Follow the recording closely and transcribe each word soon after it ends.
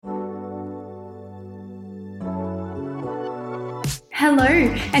Hello,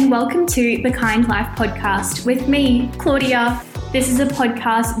 and welcome to the Kind Life podcast with me, Claudia. This is a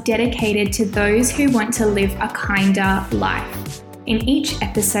podcast dedicated to those who want to live a kinder life. In each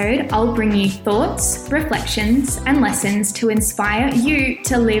episode, I'll bring you thoughts, reflections, and lessons to inspire you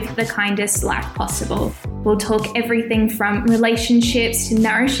to live the kindest life possible. We'll talk everything from relationships to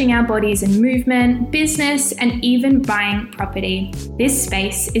nourishing our bodies and movement, business, and even buying property. This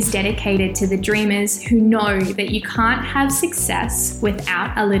space is dedicated to the dreamers who know that you can't have success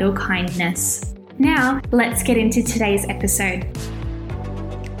without a little kindness. Now, let's get into today's episode.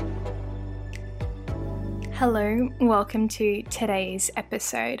 Hello, welcome to today's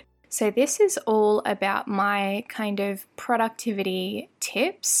episode. So this is all about my kind of productivity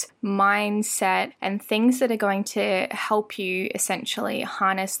tips, mindset, and things that are going to help you essentially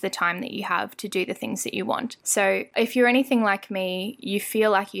harness the time that you have to do the things that you want. So if you're anything like me, you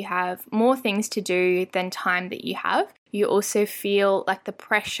feel like you have more things to do than time that you have. You also feel like the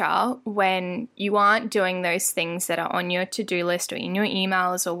pressure when you aren't doing those things that are on your to-do list or in your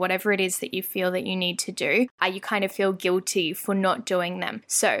emails or whatever it is that you feel that you need to do. You kind of feel guilty for not doing them.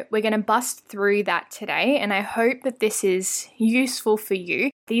 So we're going to bust through that today, and I hope that this is useful for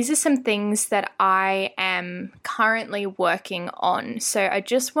you. These are some things that I am currently working on. So I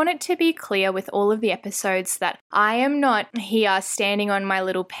just want it to be clear with all of the episodes that I am not here standing on my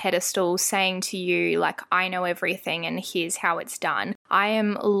little pedestal saying to you, like, I know everything and here's how it's done. I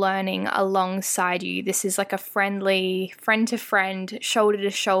am learning alongside you. This is like a friendly, friend to friend, shoulder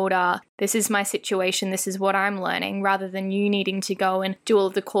to shoulder. This is my situation. This is what I'm learning, rather than you needing to go and do all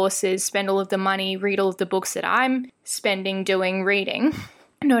of the courses, spend all of the money, read all of the books that I'm spending doing reading.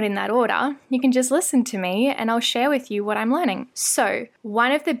 Not in that order. You can just listen to me and I'll share with you what I'm learning. So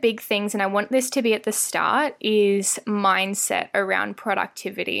one of the big things, and I want this to be at the start, is mindset around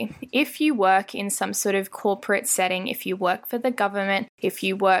productivity. If you work in some sort of corporate setting, if you work for the government, if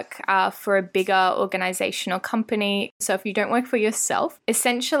you work for a bigger organization or company, so if you don't work for yourself,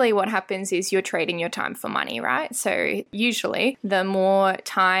 essentially what happens is you're trading your time for money, right? So usually the more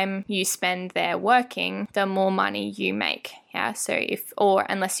time you spend there working, the more money you make. Yeah, so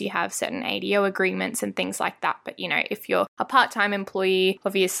unless you have certain ADO agreements and things like that. But, if you're a part-time employee,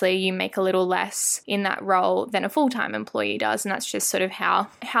 obviously you make a little less in that role than a full-time employee does. And that's just sort of how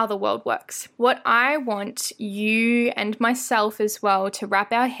the world works. What I want you and myself as well to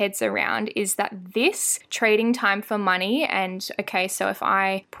wrap our heads around is that this trading time for money, and okay, so if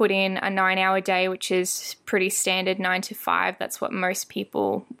I put in a 9-hour day, which is pretty standard 9 to 5, that's what most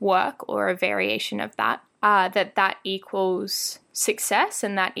people work, or a variation of that. That equals success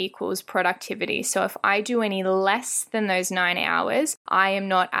and that equals productivity. So if I do any less than those 9 hours, I am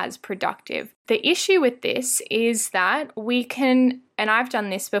not as productive. The issue with this is that we can, and I've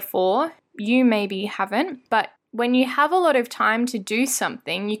done this before, you maybe haven't, but when you have a lot of time to do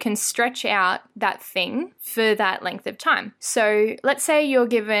something, you can stretch out that thing for that length of time. So let's say you're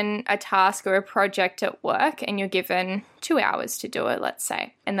given a task or a project at work and you're given 2 hours to do it, let's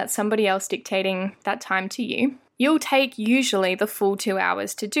say, and that's somebody else dictating that time to you. You'll take usually the full 2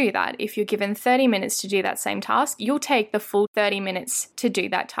 hours to do that. If you're given 30 minutes to do that same task, you'll take the full 30 minutes to do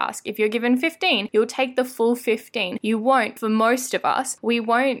that task. If you're given 15, you'll take the full 15. You won't, for most of us, we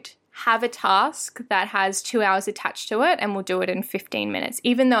won't have a task that has 2 hours attached to it and we'll do it in 15 minutes,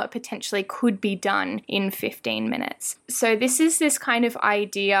 even though it potentially could be done in 15 minutes. So this is this kind of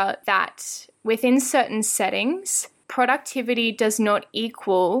idea that within certain settings, productivity does not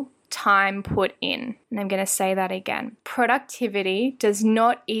equal time put in. And I'm going to say that again. Productivity does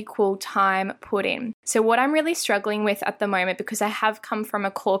not equal time put in. So what I'm really struggling with at the moment, because I have come from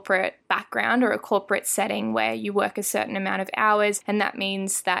a corporate background or a corporate setting where you work a certain amount of hours, and that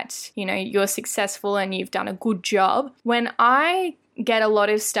means that, you're successful and you've done a good job. When I get a lot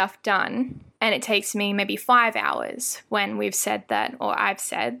of stuff done, and it takes me maybe 5 hours when we've said that, or I've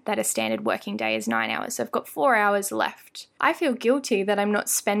said that a standard working day is 9 hours. So I've got 4 hours left. I feel guilty that I'm not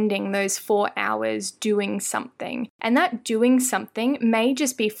spending those 4 hours doing something. And that doing something may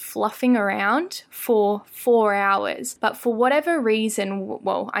just be fluffing around for 4 hours. But for whatever reason,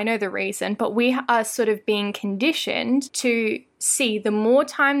 well, I know the reason, but we are sort of being conditioned to see the more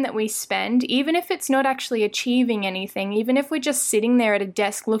time that we spend, even if it's not actually achieving anything, even if we're just sitting there at a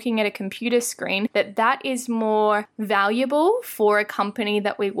desk looking at a computer screen, that is more valuable for a company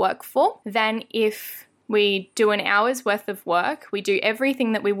that we work for than if we do an hour's worth of work, we do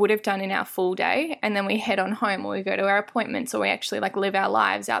everything that we would have done in our full day, and then we head on home, or we go to our appointments, or we actually live our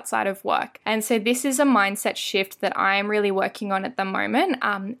lives outside of work. And so this is a mindset shift that I am really working on at the moment,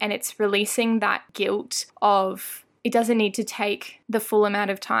 and it's releasing that guilt of it doesn't need to take the full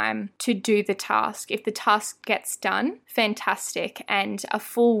amount of time to do the task. If the task gets done, fantastic. And a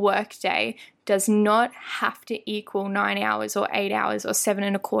full work day does not have to equal 9 hours or 8 hours or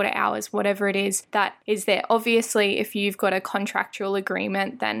 7.25 hours, whatever it is that is there. Obviously, if you've got a contractual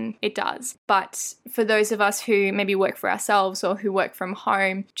agreement, then it does. But for those of us who maybe work for ourselves or who work from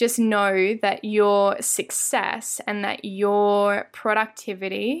home, just know that your success and that your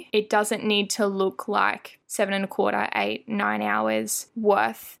productivity, it doesn't need to look like 7.25, 8, 9 hours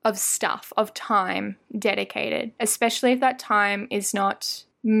worth of stuff, of time dedicated, especially if that time is not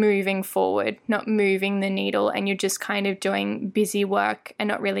moving forward, not moving the needle, and you're just kind of doing busy work and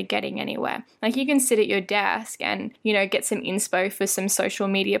not really getting anywhere. Like you can sit at your desk and, get some inspo for some social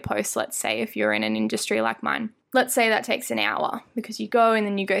media posts, let's say, if you're in an industry like mine. Let's say that takes an hour because you go and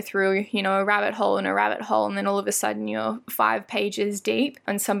then you go through, a rabbit hole and a rabbit hole, and then all of a sudden you're 5 pages deep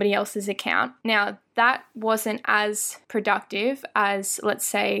on somebody else's account. Now, that wasn't as productive as, let's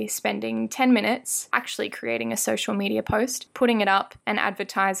say, spending 10 minutes actually creating a social media post, putting it up and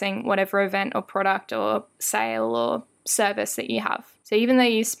advertising whatever event or product or sale or service that you have. So even though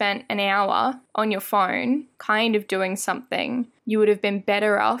you spent an hour on your phone kind of doing something, you would have been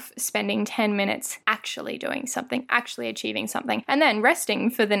better off spending 10 minutes actually doing something, actually achieving something, and then resting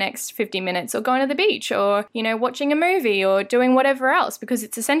for the next 50 minutes or going to the beach or, watching a movie or doing whatever else, because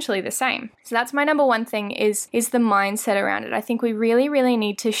it's essentially the same. So that's my number one thing is the mindset around it. I think we really, really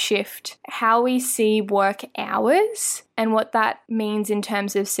need to shift how we see work hours and what that means in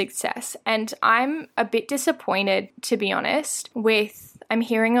terms of success. And I'm a bit disappointed, to be honest, I'm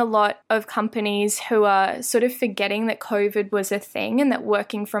hearing a lot of companies who are sort of forgetting that COVID was a thing and that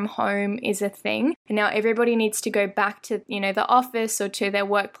working from home is a thing. And now everybody needs to go back to, the office or to their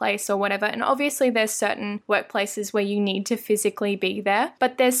workplace or whatever. And obviously there's certain workplaces where you need to physically be there,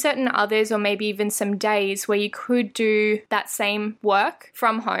 but there's certain others, or maybe even some days where you could do that same work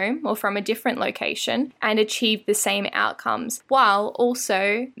from home or from a different location and achieve the same outcomes, while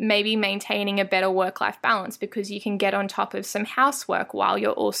also maybe maintaining a better work-life balance, because you can get on top of some housework while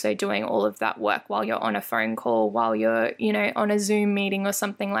you're also doing all of that work, while you're on a phone call, while you're, on a Zoom meeting or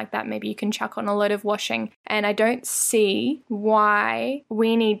something like that. Maybe you can chuck on a load of washing. And I don't see why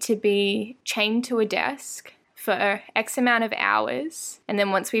we need to be chained to a desk for X amount of hours, and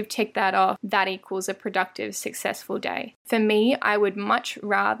then once we've ticked that off, that equals a productive, successful day. For me, I would much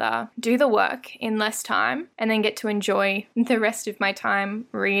rather do the work in less time and then get to enjoy the rest of my time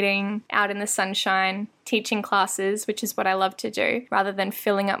reading, out in the sunshine, teaching classes, which is what I love to do, rather than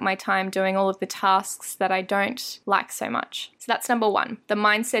filling up my time doing all of the tasks that I don't like so much. So that's number one. The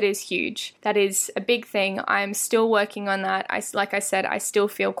mindset is huge. That is a big thing. I'm still working on that. Like I said, I still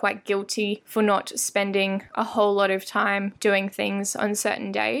feel quite guilty for not spending a whole lot of time doing things on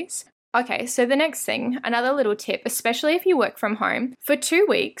certain days. Okay, so the next thing, another little tip, especially if you work from home, for 2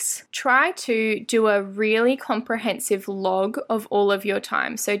 weeks, try to do a really comprehensive log of all of your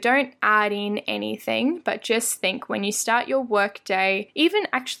time. So don't add in anything, but just think when you start your work day, even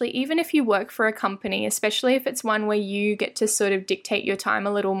if you work for a company, especially if it's one where you get to sort of dictate your time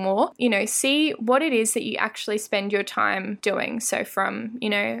a little more, see what it is that you actually spend your time doing. So from,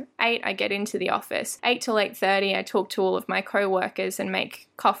 8, I get into the office. 8 till 8:30, I talk to all of my co-workers and make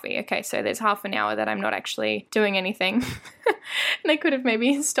coffee. Okay, so there's half an hour that I'm not actually doing anything. And I could have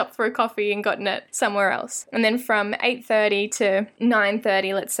maybe stopped for a coffee and gotten it somewhere else. And then from 8:30 to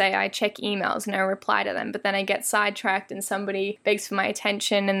 9:30, let's say, I check emails and I reply to them, but then I get sidetracked and somebody begs for my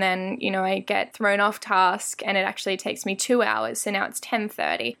attention, and then, I get thrown off task and it actually takes me 2 hours. So now it's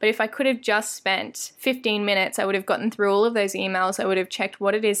 10:30. But if I could have just spent 15 minutes, I would have gotten through all of those emails. I would have checked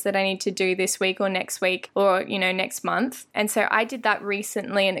what it is that I need to do this week or next week or, next month. And so I did that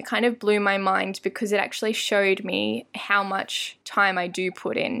recently, and it kind of blew my mind because it actually showed me how much time I do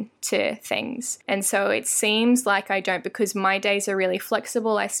put into things. And so it seems like I don't, because my days are really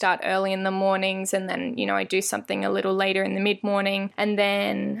flexible. I start early in the mornings, and then, I do something a little later in the mid-morning, and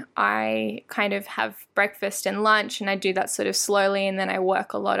then I kind of have breakfast and lunch, and I do that sort of slowly, and then I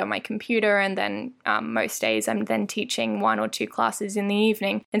work a lot on my computer, and then most days I'm then teaching 1 or 2 classes in the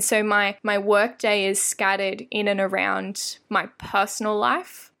evening. And so my work day is scattered in and around my personal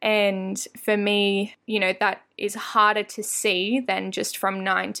life. And for me, that is harder to see than just from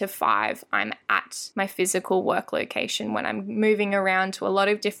 9 to 5. I'm at my physical work location when I'm moving around to a lot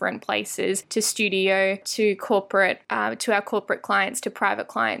of different places, to studio, to corporate, to our corporate clients, to private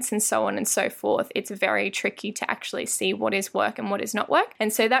clients, and so on and so forth. It's very tricky to actually see what is work and what is not work.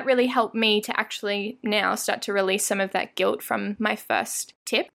 And so that really helped me to actually now start to release some of that guilt from my first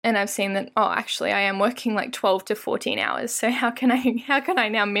tip. And I've seen that, actually I am working like 12 to 14 hours. So how can I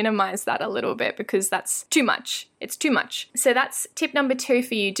now minimize that a little bit because that's too much. It's too much. So that's tip number 2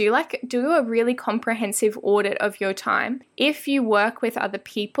 for you. Do a really comprehensive audit of your time. If you work with other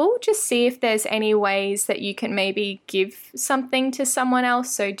people, just see if there's any ways that you can maybe give something to someone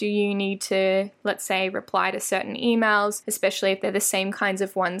else. So do you need to, let's say, reply to certain emails, especially if they're the same kinds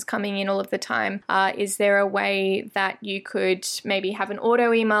of ones coming in all of the time? Is there a way that you could maybe have an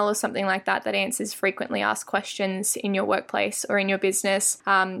auto email or something like that that answers frequently asked questions in your workplace or in your business?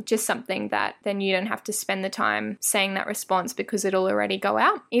 Just something that then you don't have to spend the time saying that response because it'll already go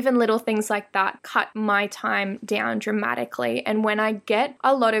out. Even little things like that cut my time down dramatically. And when I get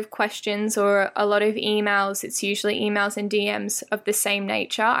a lot of questions or a lot of emails, it's usually emails and DMs of the same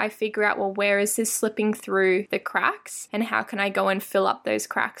nature, I figure out, well, where is this slipping through the cracks and how can I go and fill up those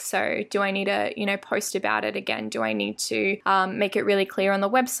cracks? So do I need to, post about it again? Do I need to make it really clear on the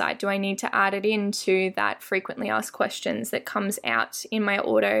website? Do I need to add it into that frequently asked questions that comes out in my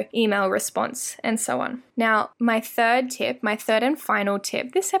auto email response and so on? Now, my third and final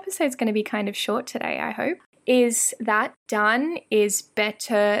tip, this episode's going to be kind of short today, I hope, is that done is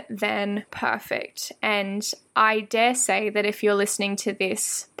better than perfect. And I dare say that if you're listening to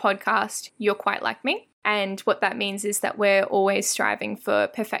this podcast, you're quite like me. And what that means is that we're always striving for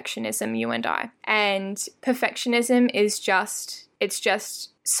perfectionism, you and I. And perfectionism is just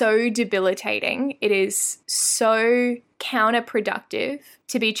so debilitating. It is so counterproductive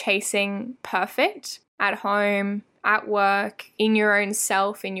to be chasing perfect at home, at work, in your own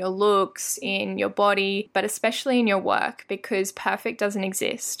self, in your looks, in your body, but especially in your work, because perfect doesn't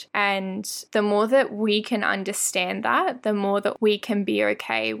exist. And the more that we can understand that, the more that we can be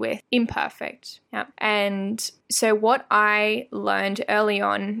okay with imperfect. Yeah. And so what I learned early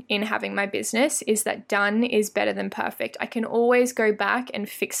on in having my business is that done is better than perfect. I can always go back and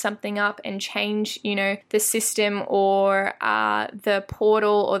fix something up and change, the system or the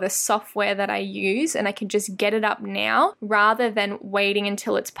portal or the software that I use, and I can just get it up now rather than waiting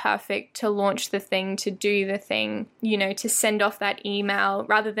until it's perfect to launch the thing, to do the thing, to send off that email,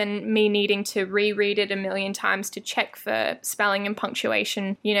 rather than me needing to reread it a million times to check for spelling and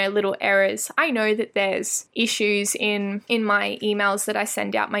punctuation, little errors. I know that there's issues in my emails that I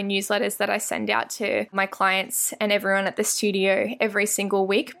send out, my newsletters that I send out to my clients and everyone at the studio every single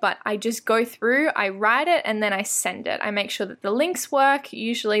week, but I just go through, I write it, and then I send it. I make sure that the links work.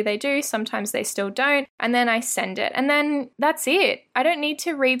 Usually they do, sometimes they still don't, and then I send it. And then that's it. I don't need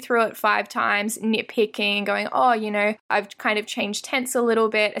to read through it 5 times, nitpicking, going, I've kind of changed tense a little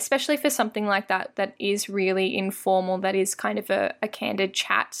bit, especially for something like that is really informal, that is kind of a candid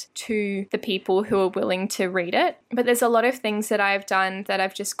chat to the people who are willing to read it. But there's a lot of things that I've done that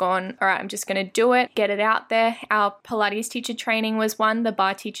I've just gone, all right, I'm just going to do it, get it out there. Our Pilates teacher training was one. The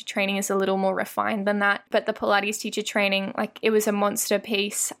bar teacher training is a little more refined than that. But the Pilates teacher training, it was a monster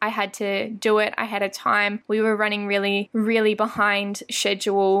piece. I had to do it. I had a time. We were running really, really behind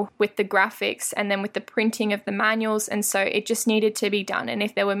schedule with the graphics and then with the printing of the manuals. And so it just needed to be done. And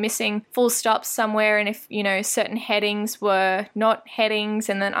if there were missing full stops somewhere, and if, certain headings were not headings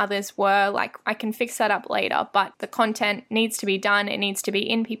and then others were, I can fix that up later. But the content needs to be done. It needs to be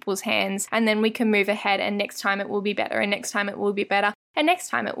in people's hands. And then we can move ahead, and next time it will be better, and next time it will be better, and next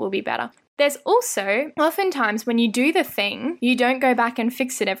time it will be better. There's also oftentimes when you do the thing, you don't go back and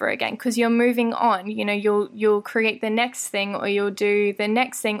fix it ever again because you're moving on. You'll create the next thing, or you'll do the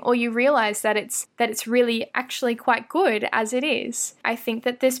next thing, or you realize that it's really actually quite good as it is. I think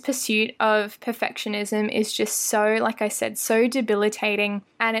that this pursuit of perfectionism is just so, like I said, so debilitating,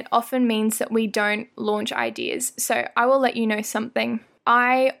 and it often means that we don't launch ideas. So I will let you know something.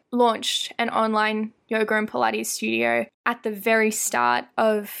 I launched an online yoga and Pilates studio at the very start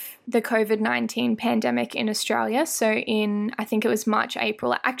of the COVID-19 pandemic in Australia. So in, I think it was March,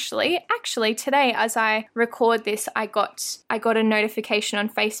 April. Actually today, as I record this, I got a notification on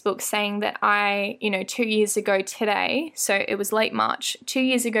Facebook saying that 2 years ago today, so it was late March, 2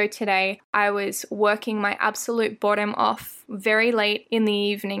 years ago today, I was working my absolute bottom off very late in the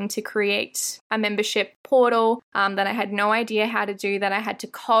evening to create a membership portal that I had no idea how to do, that I had to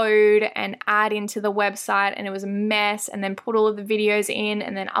code and add into the website, and it was a mess, and then put all of the videos in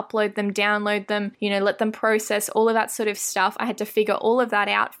and then upload them, download them, let them process, all of that sort of stuff. I had to figure all of that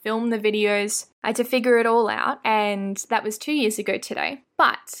out, film the videos. I had to figure it all out, and that was 2 years ago today.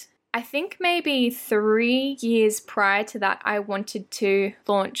 But I think maybe 3 years prior to that, I wanted to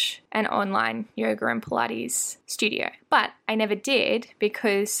launch an online yoga and Pilates studio, but I never did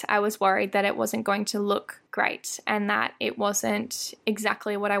because I was worried that it wasn't going to look great and that it wasn't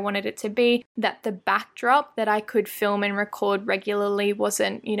exactly what I wanted it to be, that the backdrop that I could film and record regularly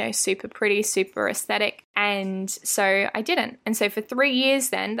wasn't, super pretty, super aesthetic. And so I didn't. And so for 3 years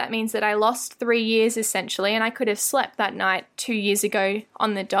then, that means that I lost 3 years essentially, and I could have slept that night 2 years ago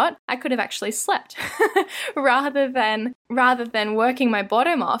on the dot. I could have actually slept rather than working my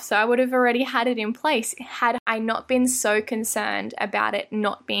bottom off. So I would have already had it in place had I not been so concerned about it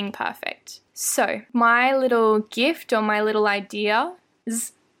not being perfect. So my little gift or my little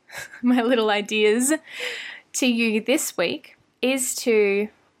ideas to you this week is to,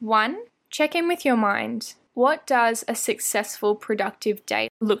 1, check in with your mind. What does a successful, productive day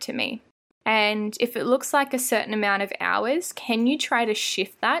look to me? And if it looks like a certain amount of hours, can you try to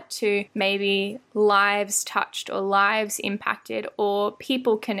shift that to maybe lives touched or lives impacted or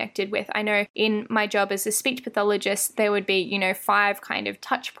people connected with? I know in my job as a speech pathologist, there would be, 5 kind of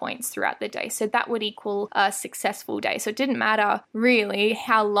touch points throughout the day. So that would equal a successful day. So it didn't matter really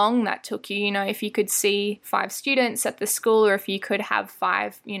how long that took you, if you could see 5 students at the school or if you could have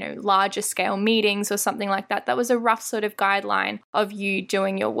 5, larger scale meetings or something like that. That was a rough sort of guideline of you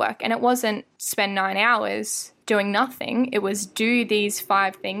doing your work. And it wasn't spend 9 hours doing nothing. It was do these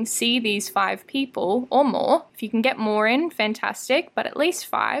 5 things, see these 5 people or more. If you can get more in, fantastic, but at least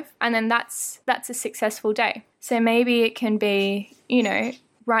 5. And then that's a successful day. So maybe it can be,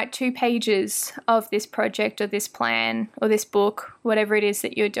 write 2 pages of this project or this plan or this book, whatever it is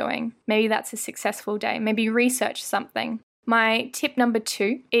that you're doing. Maybe that's a successful day. Maybe research something. My tip number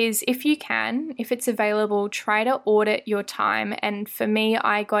 2 is if you can, if it's available, try to audit your time. And for me,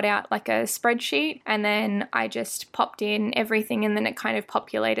 I got out like a spreadsheet and then I just popped in everything and then it kind of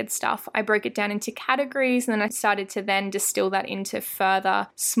populated stuff. I broke it down into categories and then I started to then distill that into further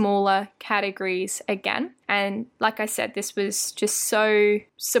smaller categories again. And like I said, this was just so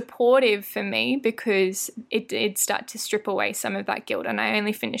supportive for me because it did start to strip away some of that guilt. And I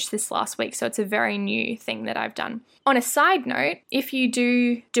only finished this last week, so it's a very new thing that I've done. On a side note, if you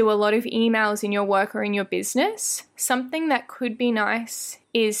do a lot of emails in your work or in your business, something that could be nice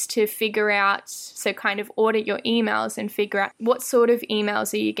is to figure out, so kind of audit your emails and figure out what sort of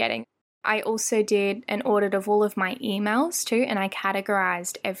emails are you getting. I also did an audit of all of my emails too, and I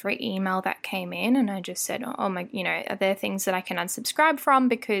categorized every email that came in and I just said, oh my, are there things that I can unsubscribe from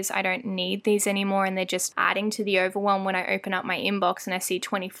because I don't need these anymore and they're just adding to the overwhelm when I open up my inbox and I see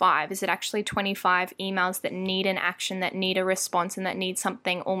 25. Is it actually 25 emails that need an action, that need a response and that need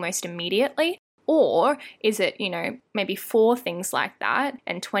something almost immediately? Or is it, maybe 4 things like that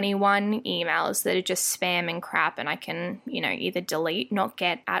and 21 emails that are just spam and crap and I can, either delete, not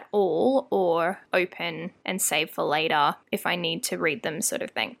get at all, or open and save for later if I need to read them sort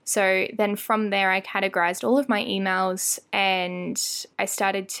of thing. So then from there, I categorized all of my emails and I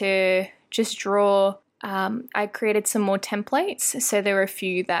started to just draw. I created some more templates. So there were a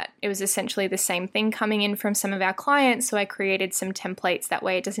few that it was essentially the same thing coming in from some of our clients. So I created some templates. That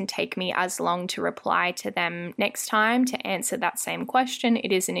way it doesn't take me as long to reply to them next time to answer that same question.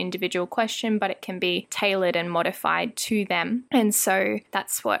 It is an individual question, but it can be tailored and modified to them. And so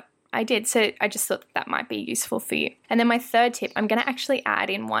that's what I did. So I just thought that might be useful for you. And then my third tip, I'm going to actually add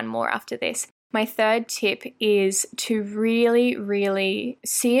in one more after this. My third tip is to really, really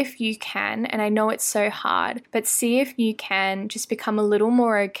see if you can, and I know it's so hard, but see if you can just become a little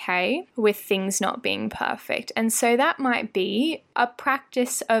more okay with things not being perfect. And so that might be a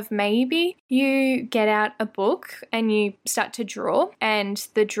practice of maybe you get out a book and you start to draw and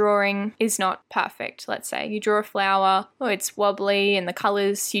the drawing is not perfect. Let's say you draw a flower, it's wobbly and the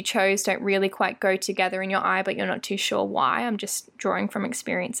colors you chose don't really quite go together in your eye, but you're not too sure why. I'm just drawing from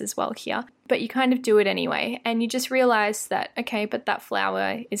experience as well here. But you kind of do it anyway, and you just realize that, okay, but that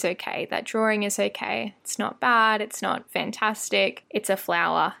flower is okay, that drawing is okay, it's not bad, it's not fantastic, it's a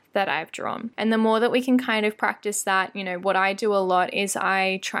flower that I've drawn. And the more that we can kind of practice that, what I do a lot is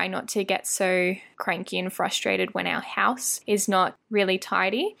I try not to get so cranky and frustrated when our house is not really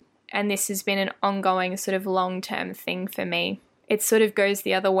tidy. And this has been an ongoing sort of long-term thing for me. It sort of goes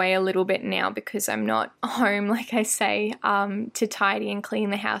the other way a little bit now because I'm not home, like I say, to tidy and clean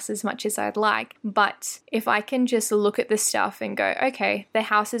the house as much as I'd like. But if I can just look at the stuff and go, okay, the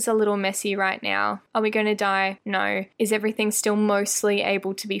house is a little messy right now. Are we going to die? No. Is everything still mostly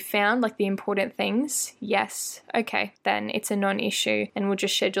able to be found, like the important things? Yes. Okay, then it's a non-issue and we'll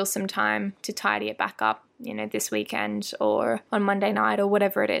just schedule some time to tidy it back up, this weekend or on Monday night or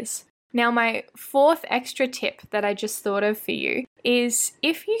whatever it is. Now, my fourth extra tip that I just thought of for you is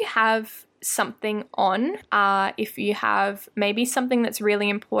if you have something on. If you have maybe something that's really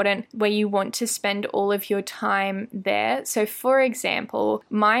important where you want to spend all of your time there. So for example,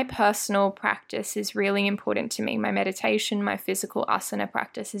 my personal practice is really important to me. My meditation, my physical asana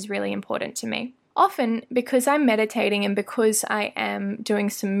practice is really important to me. Often, because I'm meditating and because I am doing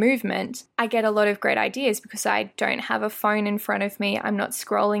some movement, I get a lot of great ideas because I don't have a phone in front of me. I'm not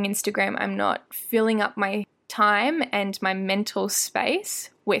scrolling Instagram. I'm not filling up my time and my mental space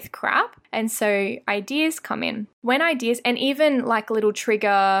with crap. And so ideas come in. When ideas, and even like little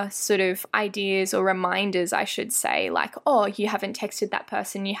trigger sort of ideas or reminders, I should say, like, oh, you haven't texted that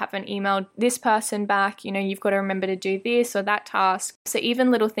person, you haven't emailed this person back, you've got to remember to do this or that task. So even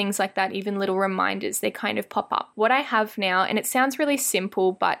little things like that, even little reminders, they kind of pop up. What I have now, and it sounds really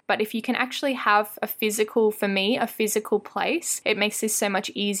simple, but if you can actually have a physical place, it makes this so much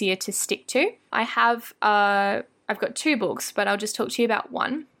easier to stick to. I've got 2 books, but I'll just talk to you about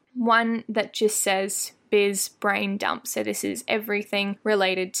one. One that just says Biz Brain Dump. So this is everything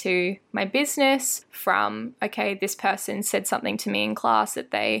related to my business from, okay, this person said something to me in class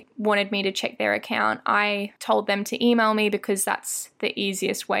that they wanted me to check their account. I told them to email me because that's the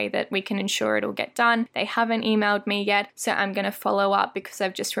easiest way that we can ensure it'll get done. They haven't emailed me yet, so I'm going to follow up because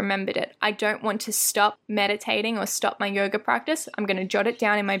I've just remembered it. I don't want to stop meditating or stop my yoga practice. I'm going to jot it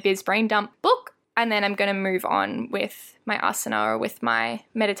down in my Biz Brain Dump book, and then I'm going to move on with my asana or with my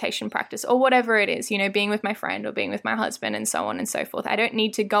meditation practice or whatever it is, being with my friend or being with my husband and so on and so forth. I don't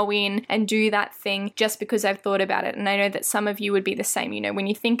need to go in and do that thing just because I've thought about it. And I know that some of you would be the same. When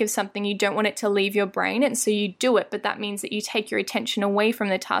you think of something, you don't want it to leave your brain. And so you do it, but that means that you take your attention away from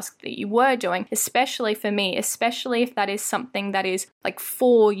the task that you were doing, especially for me, especially if that is something that is like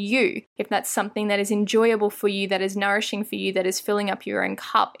for you, if that's something that is enjoyable for you, that is nourishing for you, that is filling up your own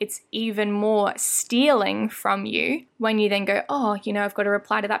cup. It's even more stealing from you when you then go, oh, I've got to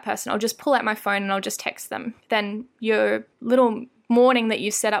reply to that person. I'll just pull out my phone and I'll just text them. Then your little morning that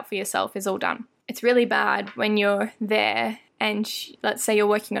you set up for yourself is all done. It's really bad when you're there and let's say you're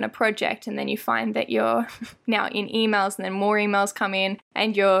working on a project and then you find that you're now in emails and then more emails come in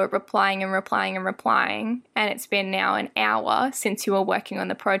and you're replying and replying and replying. And it's been now an hour since you were working on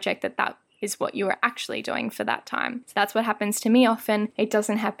the project that is what you were actually doing for that time. So that's what happens to me often. It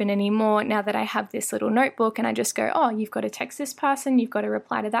doesn't happen anymore now that I have this little notebook and I just go, oh, you've got to text this person, you've got to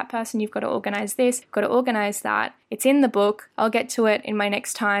reply to that person, you've got to organize this, you've got to organize that. It's in the book. I'll get to it in my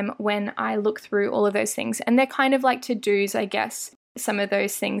next time when I look through all of those things. And they're kind of like to-dos, I guess. Some of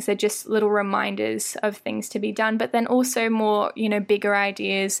those things are just little reminders of things to be done, but then also more, bigger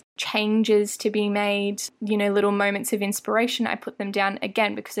ideas, changes to be made, little moments of inspiration. I put them down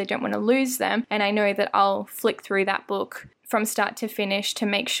again because I don't want to lose them. And I know that I'll flick through that book from start to finish to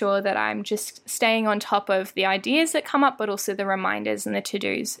make sure that I'm just staying on top of the ideas that come up, but also the reminders and the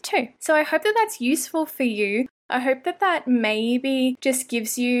to-dos too. So I hope that that's useful for you. I hope that maybe just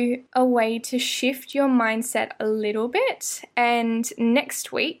gives you a way to shift your mindset a little bit. And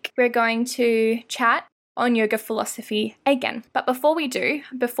next week, we're going to chat on yoga philosophy again. But before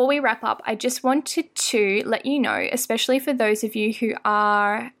we wrap up, I just wanted to let you know, especially for those of you who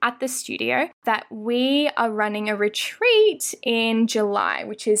are at the studio, that we are running a retreat in July,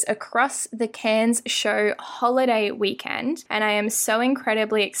 which is Across the Cairns Show holiday weekend. And I am so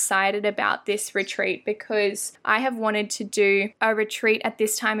incredibly excited about this retreat because I have wanted to do a retreat at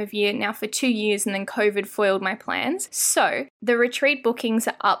this time of year now for 2 years, and then COVID foiled my plans. So the retreat bookings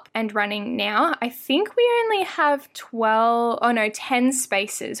are up and running now. I think we only have 10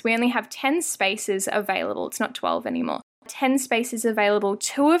 spaces. We only have 10 spaces available. It's not 12 anymore. 10 spaces available.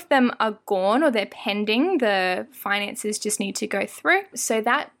 2 of them are gone or they're pending. The finances just need to go through. So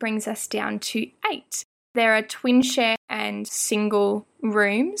that brings us down to 8. There are twin share and single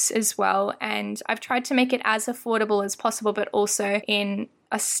rooms as well. And I've tried to make it as affordable as possible, but also in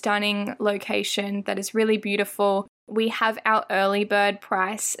a stunning location that is really beautiful. We have our early bird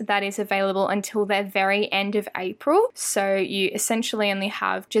price that is available until the very end of April. So you essentially only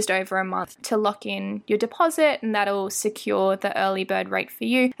have just over a month to lock in your deposit, and that'll secure the early bird rate for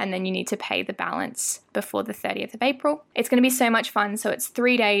you. And then you need to pay the balance before the 30th of April. It's going to be so much fun. So it's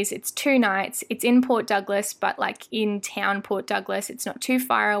 3 days, it's 2 nights, it's in Port Douglas, but like in town Port Douglas, it's not too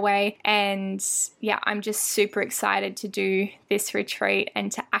far away. And yeah, I'm just super excited to do this retreat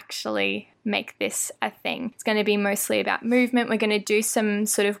and to actually make this a thing. It's going to be mostly about movement. We're going to do some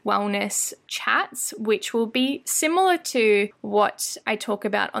sort of wellness chats, which will be similar to what I talk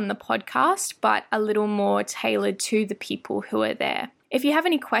about on the podcast, but a little more tailored to the people who are there. If you have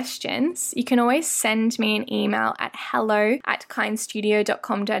any questions, you can always send me an email at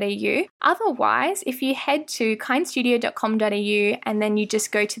hello@kindstudio.com.au. Otherwise, if you head to kindstudio.com.au and then you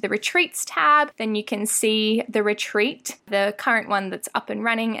just go to the retreats tab, then you can see the retreat, the current one that's up and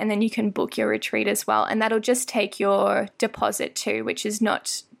running, and then you can book your retreat as well. And that'll just take your deposit too, which is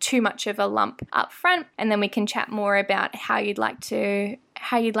not too much of a lump up front. And then we can chat more about how you'd like to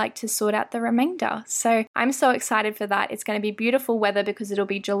sort out the remainder. So I'm so excited for that. It's going to be beautiful weather because it'll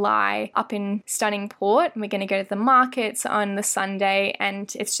be July up in stunning Port, and we're going to go to the markets on the Sunday,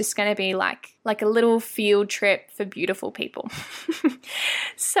 and it's just going to be like a little field trip for beautiful people.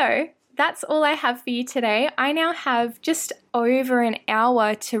 So that's all I have for you today. I now have just over an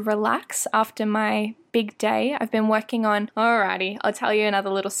hour to relax after my big day. I've been working on, alrighty, I'll tell you another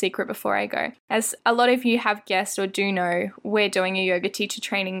little secret before I go. As a lot of you have guessed or do know, we're doing a yoga teacher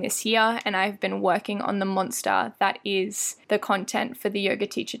training this year, and I've been working on the monster that is the content for the yoga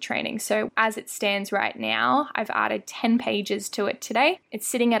teacher training. So as it stands right now, I've added 10 pages to it today. It's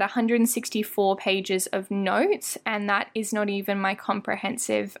sitting at 164 pages of notes, and that is not even my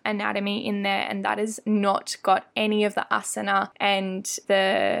comprehensive anatomy in there, and that has not got any of the asana and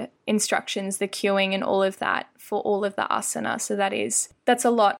the instructions, the cueing and all of that for all of the asana. So that's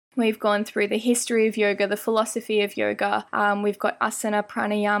a lot. We've gone through the history of yoga, the philosophy of yoga. We've got asana,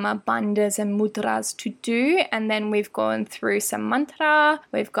 pranayama, bandhas and mudras to do. And then we've gone through some mantra.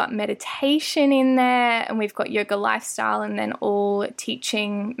 We've got meditation in there, and we've got yoga lifestyle, and then all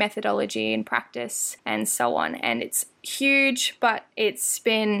teaching methodology and practice and so on. And it's huge, but it's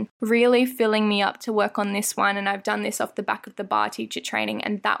been really filling me up to work on this one. And I've done this off the back of the bar teacher training,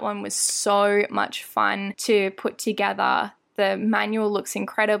 and that one was so much fun to put together. The manual looks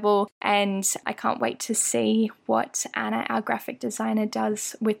incredible, and I can't wait to see what Anna, our graphic designer,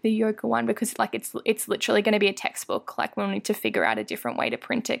 does with the yoga one, because it's literally going to be a textbook. Like, we'll need to figure out a different way to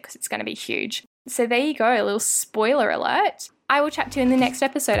print it because it's going to be huge. So there you go, a little spoiler alert. I will chat to you in the next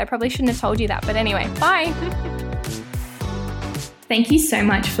episode. I probably shouldn't have told you that, but anyway, bye. Thank you so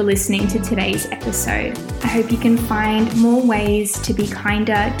much for listening to today's episode. I hope you can find more ways to be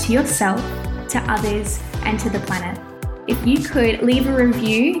kinder to yourself, to others, and to the planet. If you could leave a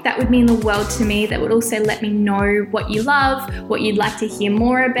review, that would mean the world to me. That would also let me know what you love, what you'd like to hear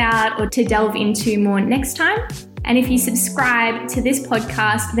more about, or to delve into more next time. And if you subscribe to this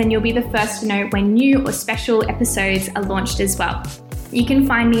podcast, then you'll be the first to know when new or special episodes are launched as well. You can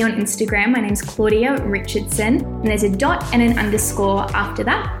find me on Instagram. My name's Claudia Richardson, and there's a dot and an underscore after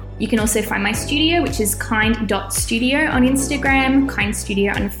that. You can also find my studio, which is kind.studio on Instagram, Kind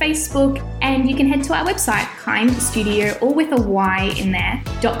Studio on Facebook, and you can head to our website, kindstudio, all with a Y in there,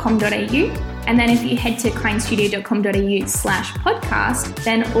 .com.au. And then if you head to kindstudio.com.au/podcast,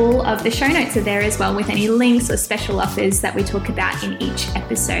 then all of the show notes are there as well, with any links or special offers that we talk about in each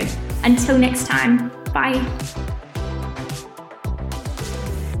episode. Until next time, bye.